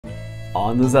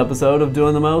On this episode of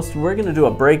Doing the Most, we're going to do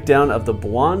a breakdown of the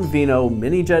Buon Vino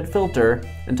Mini Jet filter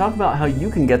and talk about how you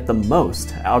can get the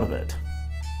most out of it.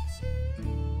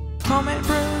 Homemade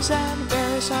brews and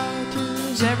various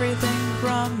how-tos, everything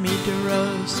from mead to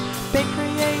roast, bake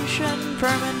creation,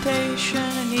 fermentation,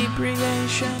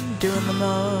 inebriation, doing the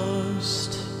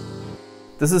most.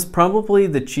 This is probably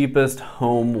the cheapest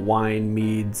home wine,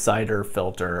 mead, cider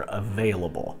filter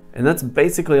available. And that's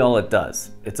basically all it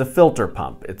does. It's a filter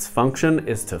pump. Its function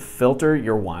is to filter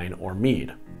your wine or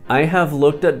mead. I have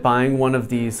looked at buying one of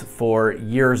these for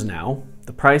years now.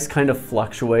 The price kind of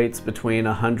fluctuates between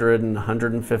 $100 and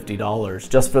 $150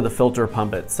 just for the filter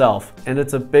pump itself, and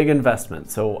it's a big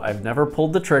investment, so I've never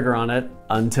pulled the trigger on it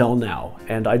until now.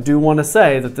 And I do want to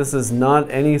say that this is not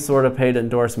any sort of paid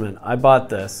endorsement. I bought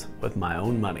this with my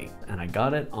own money, and I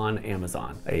got it on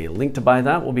Amazon. A link to buy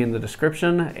that will be in the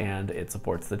description, and it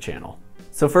supports the channel.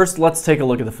 So first, let's take a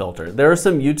look at the filter. There are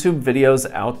some YouTube videos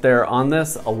out there on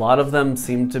this. A lot of them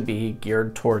seem to be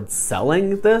geared towards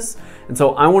selling this. And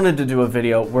so I wanted to do a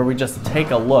video where we just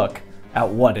take a look at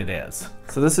what it is.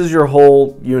 So this is your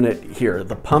whole unit here.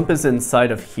 The pump is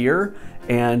inside of here,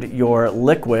 and your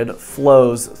liquid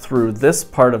flows through this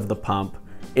part of the pump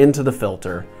into the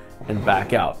filter and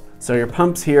back out. So your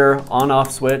pump's here,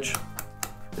 on-off switch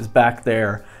is back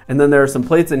there. And then there are some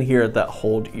plates in here that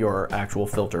hold your actual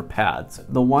filter pads.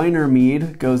 The wine or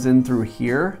mead goes in through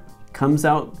here, comes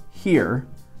out here,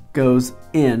 goes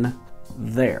in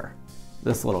there,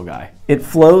 this little guy. It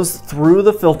flows through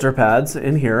the filter pads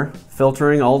in here,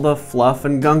 filtering all the fluff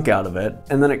and gunk out of it,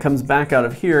 and then it comes back out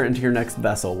of here into your next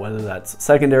vessel, whether that's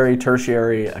secondary,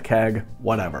 tertiary, a keg,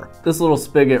 whatever. This little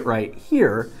spigot right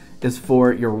here is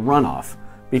for your runoff,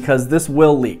 because this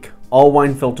will leak. All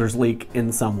wine filters leak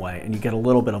in some way, and you get a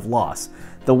little bit of loss.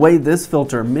 The way this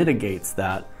filter mitigates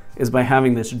that is by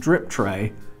having this drip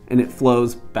tray, and it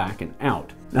flows back and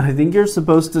out. Now, I think you're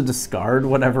supposed to discard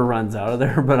whatever runs out of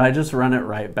there, but I just run it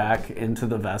right back into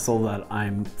the vessel that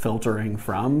I'm filtering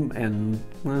from, and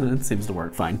well, it seems to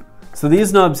work fine. So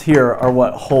these knobs here are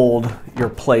what hold your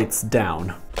plates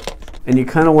down. And you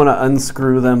kind of want to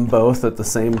unscrew them both at the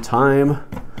same time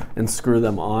and screw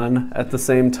them on at the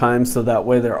same time, so that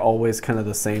way they're always kind of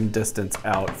the same distance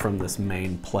out from this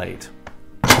main plate.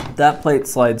 That plate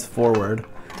slides forward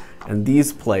and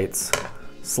these plates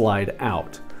slide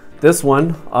out. This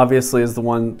one obviously is the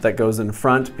one that goes in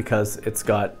front because it's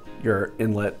got your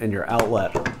inlet and your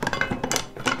outlet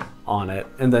on it,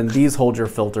 and then these hold your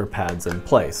filter pads in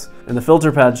place. And the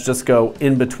filter pads just go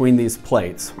in between these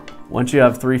plates. Once you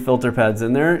have 3 filter pads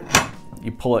in there,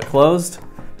 you pull it closed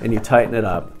and you tighten it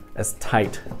up as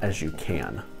tight as you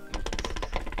can.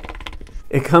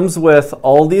 It comes with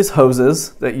all these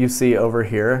hoses that you see over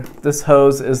here. This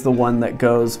hose is the one that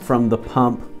goes from the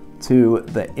pump to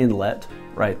the inlet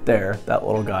right there, that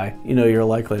little guy. You know you're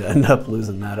likely to end up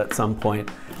losing that at some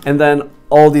point. And then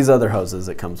all these other hoses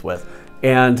it comes with.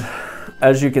 And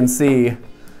as you can see,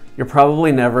 you're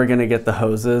probably never gonna get the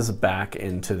hoses back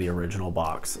into the original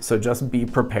box. So just be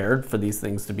prepared for these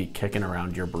things to be kicking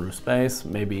around your brew space.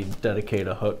 Maybe dedicate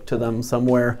a hook to them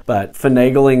somewhere, but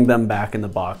finagling them back in the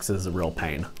box is a real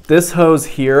pain. This hose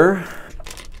here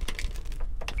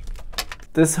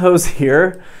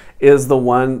is the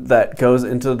one that goes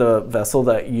into the vessel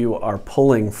that you are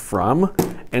pulling from.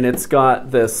 And it's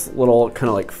got this little kind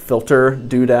of like filter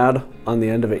doodad on the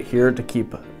end of it here to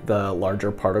keep the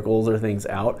larger particles or things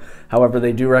out. However,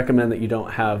 they do recommend that you don't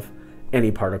have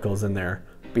any particles in there,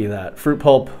 be that fruit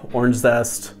pulp, orange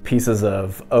zest, pieces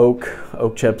of oak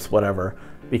chips, whatever,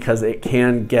 because it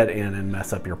can get in and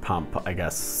mess up your pump, I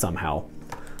guess, somehow.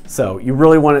 So you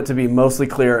really want it to be mostly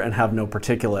clear and have no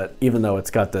particulate, even though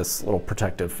it's got this little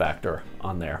protective factor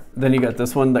on there. Then you got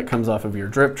this one that comes off of your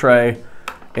drip tray,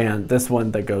 and this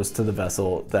one that goes to the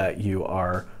vessel that you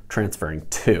are transferring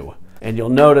to. And you'll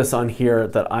notice on here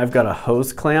that I've got a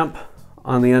hose clamp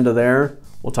on the end of there.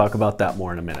 We'll talk about that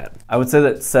more in a minute. I would say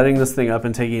that setting this thing up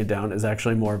and taking it down is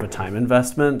actually more of a time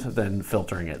investment than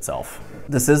filtering itself.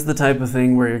 This is the type of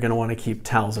thing where you're gonna wanna keep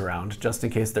towels around just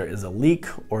in case there is a leak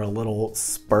or a little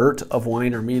spurt of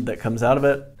wine or mead that comes out of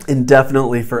it. And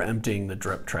definitely for emptying the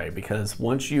drip tray, because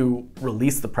once you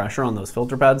release the pressure on those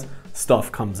filter pads,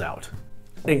 stuff comes out.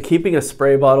 And keeping a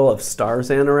spray bottle of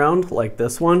Starzan around like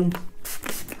this one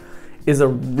is a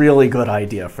really good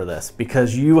idea for this,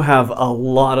 because you have a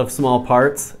lot of small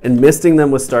parts, and misting them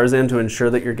with Starzan to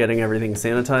ensure that you're getting everything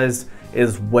sanitized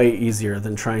is way easier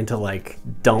than trying to like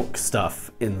dunk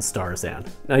stuff in Star San.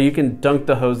 Now you can dunk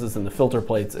the hoses and the filter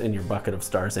plates in your bucket of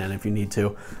Star San if you need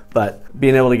to, but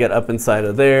being able to get up inside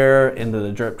of there, into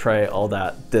the drip tray, all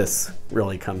that, this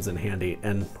really comes in handy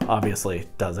and obviously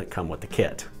doesn't come with the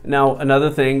kit. Now, another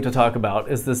thing to talk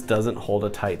about is this doesn't hold a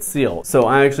tight seal. So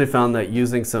I actually found that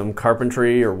using some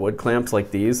carpentry or wood clamps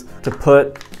like these to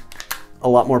put a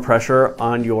lot more pressure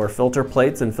on your filter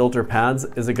plates and filter pads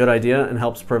is a good idea and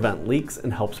helps prevent leaks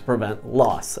and helps prevent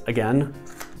loss. Again,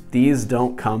 these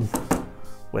don't come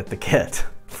with the kit.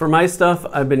 For my stuff,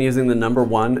 I've been using the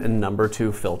 #1 and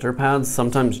 #2 filter pads,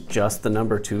 sometimes just the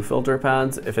 #2 filter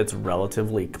pads if it's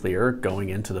relatively clear going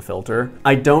into the filter.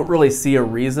 I don't really see a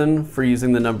reason for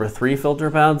using the #3 filter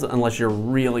pads unless you're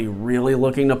really, really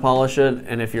looking to polish it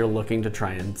and if you're looking to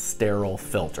try and sterile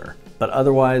filter. But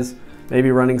otherwise,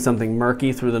 maybe running something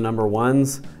murky through the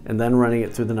 #1s and then running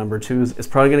it through the #2s is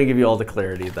probably gonna give you all the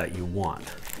clarity that you want.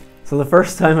 So the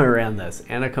first time I ran this,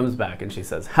 Anna comes back and she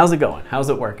says, "How's it going? How's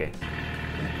it working?"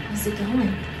 How's it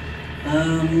going?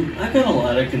 I've got a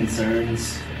lot of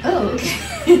concerns. Oh,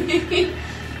 okay.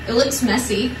 It looks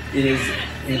messy. It is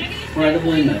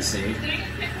incredibly messy.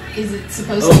 Is it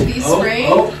supposed to be sprayed?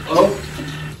 Oh,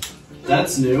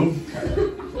 that's new.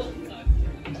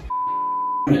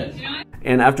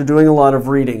 And after doing a lot of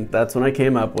reading, that's when I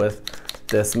came up with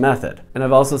this method. And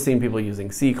I've also seen people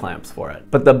using C-clamps for it.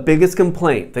 But the biggest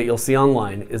complaint that you'll see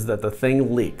online is that the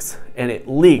thing leaks. And it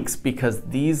leaks because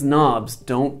these knobs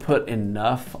don't put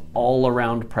enough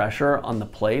all-around pressure on the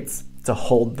plates to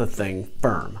hold the thing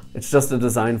firm. It's just a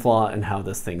design flaw in how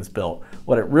this thing's built.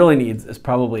 What it really needs is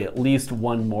probably at least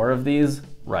one more of these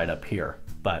right up here.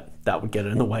 But that would get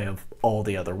in the way of all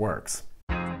the other works.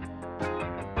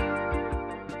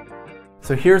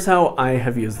 So here's how I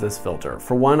have used this filter.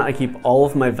 For one, I keep all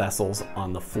of my vessels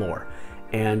on the floor,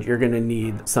 and you're gonna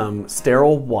need some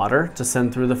sterile water to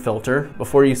send through the filter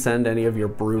before you send any of your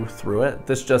brew through it.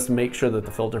 This just makes sure that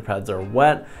the filter pads are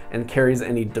wet and carries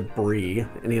any debris,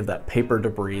 any of that paper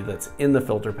debris that's in the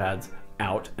filter pads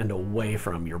out and away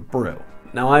from your brew.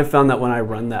 Now I've found that when I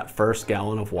run that first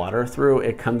gallon of water through,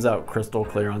 it comes out crystal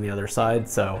clear on the other side,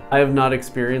 so I have not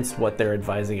experienced what they're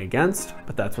advising against,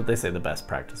 but that's what they say the best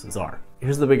practices are.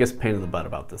 Here's the biggest pain in the butt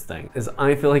about this thing, is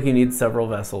I feel like you need several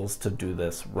vessels to do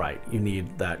this right. You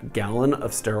need that gallon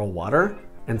of sterile water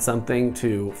and something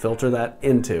to filter that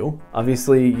into.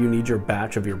 Obviously, you need your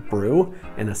batch of your brew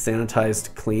in a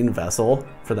sanitized, clean vessel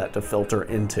for that to filter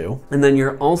into. And then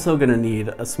you're also gonna need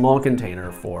a small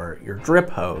container for your drip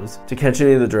hose to catch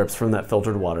any of the drips from that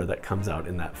filtered water that comes out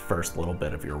in that first little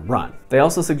bit of your run. They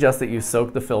also suggest that you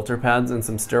soak the filter pads in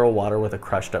some sterile water with a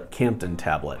crushed up Campden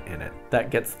tablet in it.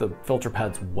 That gets the filter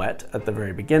pads wet at the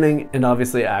very beginning and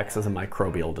obviously acts as a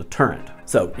microbial deterrent.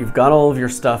 So you've got all of your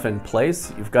stuff in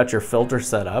place, you've got your filter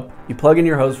set up, you plug in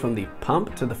your hose from the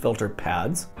pump to the filter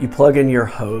pads, you plug in your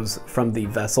hose from the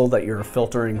vessel that you're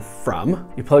filtering from,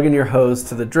 you plug in your hose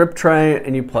to the drip tray,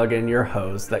 and you plug in your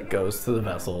hose that goes to the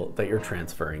vessel that you're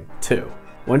transferring to.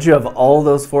 Once you have all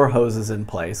those 4 hoses in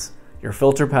place, your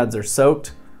filter pads are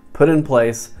soaked, put in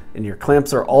place, and your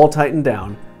clamps are all tightened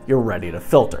down, you're ready to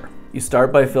filter. You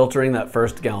start by filtering that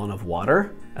first gallon of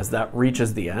water. As that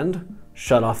reaches the end,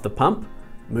 shut off the pump,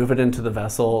 move it into the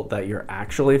vessel that you're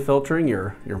actually filtering,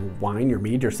 your wine, your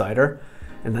mead, your cider,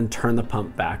 and then turn the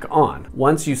pump back on.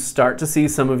 Once you start to see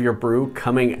some of your brew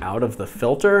coming out of the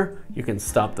filter, you can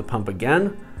stop the pump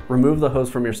again, remove the hose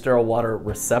from your sterile water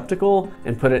receptacle,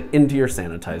 and put it into your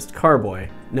sanitized carboy,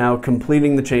 now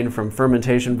completing the chain from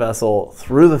fermentation vessel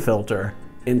through the filter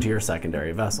into your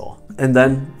secondary vessel, and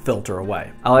then filter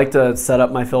away. I like to set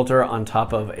up my filter on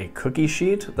top of a cookie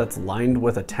sheet that's lined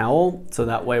with a towel, so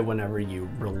that way whenever you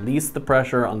release the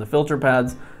pressure on the filter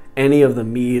pads, any of the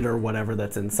mead or whatever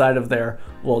that's inside of there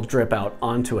will drip out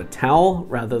onto a towel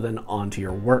rather than onto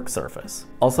your work surface.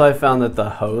 Also, I found that the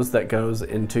hose that goes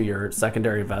into your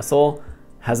secondary vessel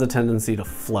has a tendency to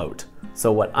float.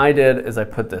 So what I did is I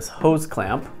put this hose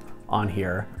clamp on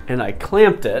here and I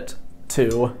clamped it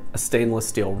to a stainless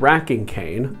steel racking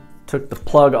cane, took the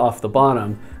plug off the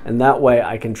bottom, and that way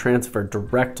I can transfer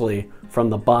directly from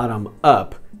the bottom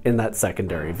up in that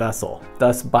secondary vessel,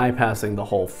 thus bypassing the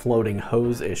whole floating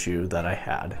hose issue that I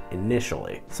had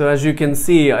initially. So as you can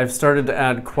see, I've started to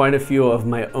add quite a few of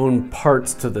my own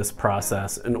parts to this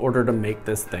process in order to make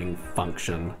this thing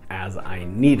function as I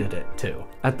needed it to.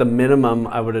 At the minimum,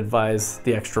 I would advise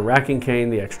the extra racking cane,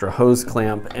 the extra hose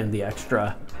clamp, and the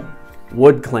extra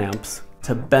wood clamps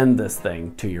to bend this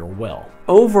thing to your will.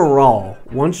 Overall,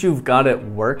 once you've got it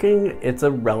working, it's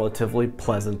a relatively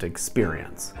pleasant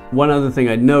experience. One other thing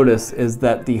I'd notice is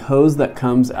that the hose that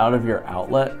comes out of your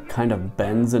outlet kind of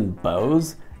bends and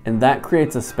bows, and that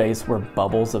creates a space where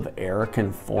bubbles of air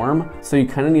can form. So you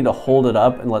kind of need to hold it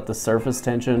up and let the surface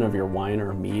tension of your wine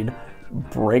or mead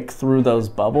break through those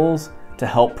bubbles to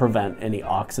help prevent any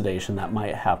oxidation that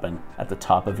might happen at the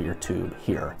top of your tube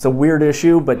here. It's a weird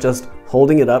issue, but just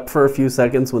holding it up for a few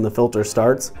seconds when the filter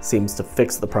starts seems to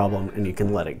fix the problem, and you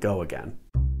can let it go again.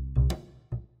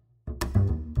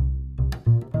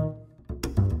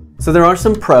 So there are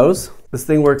some pros. This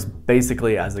thing works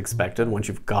basically as expected once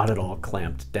you've got it all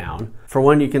clamped down. For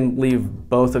one, you can leave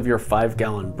both of your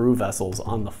 5-gallon brew vessels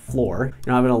on the floor.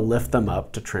 You're not having to lift them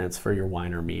up to transfer your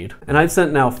wine or mead. And I've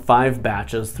sent now 5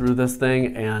 batches through this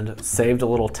thing and saved a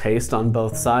little taste on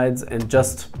both sides. And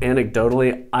just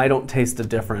anecdotally, I don't taste a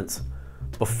difference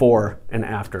before and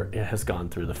after it has gone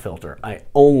through the filter. I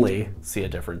only see a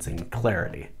difference in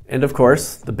clarity. And of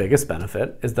course, the biggest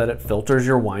benefit is that it filters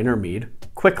your wine or mead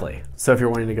quickly. So if you're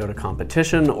wanting to go to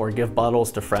competition or give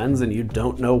bottles to friends and you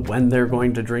don't know when they're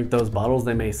going to drink those bottles,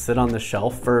 they may sit on the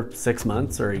shelf for 6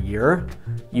 months or a year,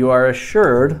 you are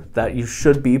assured that you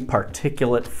should be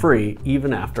particulate free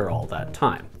even after all that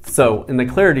time. So in the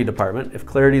clarity department, if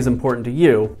clarity is important to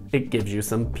you, it gives you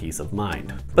some peace of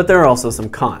mind. But there are also some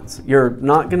cons. You're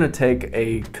not gonna take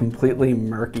a completely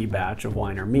murky batch of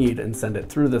wine or mead and send it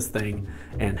through this thing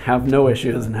and have no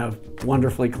issues and have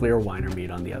wonderfully clear wine or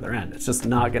mead on the other end. It's just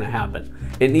not gonna happen.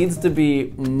 It needs to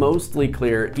be mostly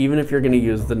clear, even if you're gonna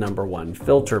use the #1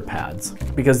 filter pads,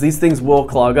 because these things will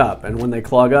clog up, and when they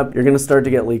clog up, you're gonna start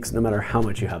to get leaks no matter how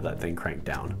much you have that thing cranked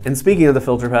down. And speaking of the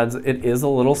filter pads, it is a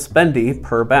little spendy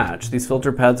per batch. These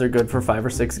filter pads are good for 5 or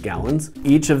 6 gallons.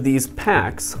 Each of these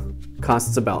packs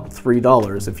costs about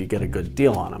 $3 if you get a good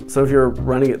deal on them. So if you're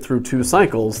running it through 2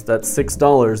 cycles, that's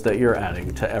 $6 that you're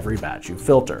adding to every batch you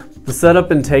filter. The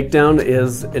setup and takedown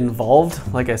is involved.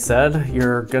 Like I said,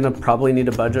 you're gonna probably need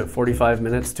a budget 45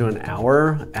 minutes to an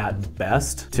hour at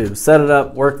best to set it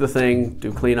up, work the thing,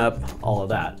 do cleanup, all of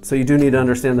that. So you do need to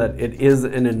understand that it is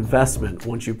an investment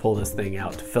once you pull this thing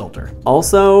out to filter.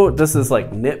 Also, this is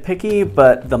like nitpicky,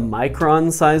 but the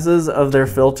micron sizes of their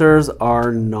filters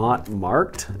are not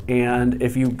marked, and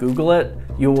if you Google it,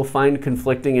 you will find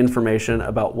conflicting information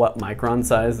about what micron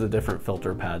size the different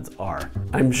filter pads are.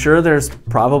 I'm sure there's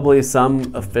probably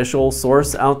some official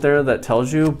source out there that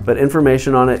tells you, but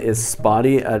information on it is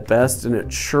spotty at best, and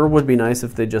it sure would be nice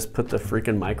if they just put the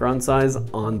freaking micron size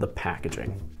on the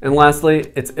packaging. And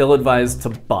lastly, it's ill-advised to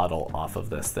bottle off of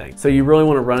this thing. So you really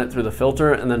want to run it through the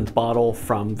filter and then bottle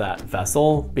from that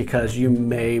vessel, because you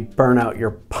may burn out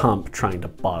your pump trying to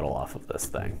bottle off of this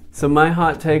thing. So my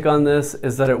hot take on this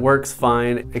is that it works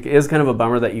fine. It is kind of a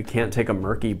bummer that you can't take a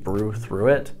murky brew through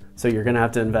it. So you're gonna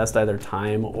have to invest either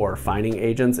time or finding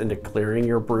agents into clearing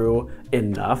your brew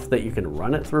enough that you can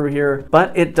run it through here.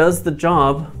 But it does the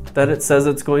job that it says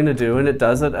it's going to do, and it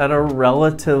does it at a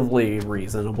relatively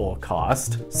reasonable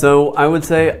cost. So I would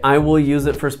say I will use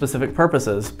it for specific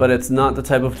purposes, but it's not the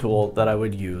type of tool that I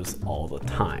would use all the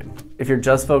time. If you're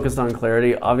just focused on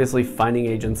clarity, obviously finding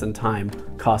agents and time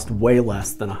cost way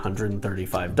less than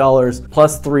 $135,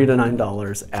 plus $3 to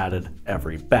 $9 added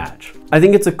every batch. I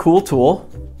think it's a cool tool.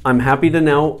 I'm happy to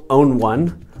now own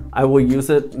one. I will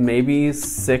use it maybe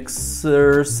 6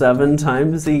 or 7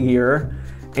 times a year,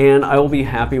 and I will be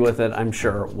happy with it, I'm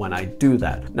sure, when I do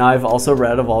that. Now, I've also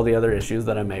read of all the other issues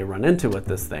that I may run into with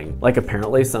this thing. Like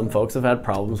apparently some folks have had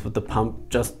problems with the pump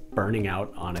just burning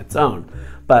out on its own.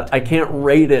 But I can't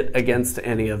rate it against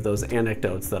any of those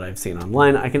anecdotes that I've seen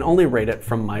online. I can only rate it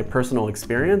from my personal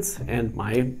experience and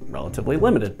my relatively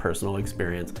limited personal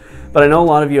experience. But I know a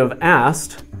lot of you have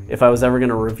asked if I was ever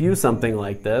gonna review something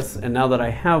like this, and now that I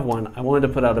have one, I wanted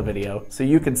to put out a video so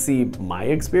you could see my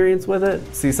experience with it,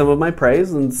 see some of my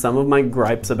praise and some of my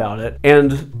gripes about it,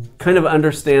 and kind of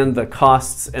understand the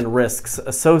costs and risks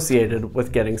associated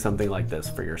with getting something like this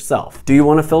for yourself. Do you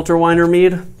want to filter wine or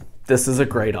mead? This is a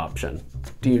great option.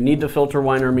 Do you need to filter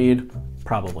wine or mead?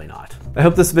 Probably not. I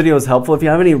hope this video is helpful. If you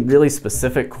have any really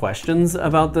specific questions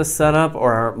about this setup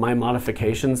or my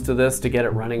modifications to this to get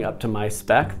it running up to my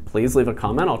spec, please leave a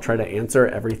comment. I'll try to answer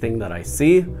everything that I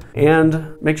see.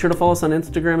 And make sure to follow us on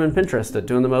Instagram and Pinterest at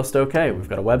doingthemostokay. We've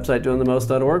got a website,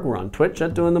 doingthemost.org. We're on Twitch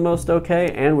at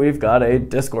doingthemostokay, and we've got a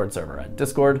Discord server at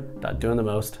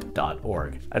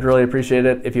discord.doingthemost.org. I'd really appreciate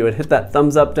it if you would hit that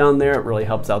thumbs up down there. It really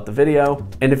helps out the video.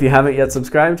 And if you haven't yet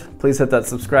subscribed, please hit that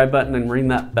subscribe button and ring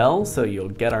that bell so you'll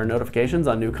get our notifications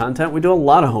on new content. We do a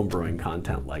lot of homebrewing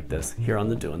content like this here on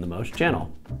the Doing the Most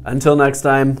channel. Until next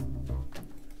time,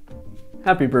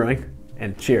 happy brewing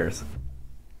and cheers.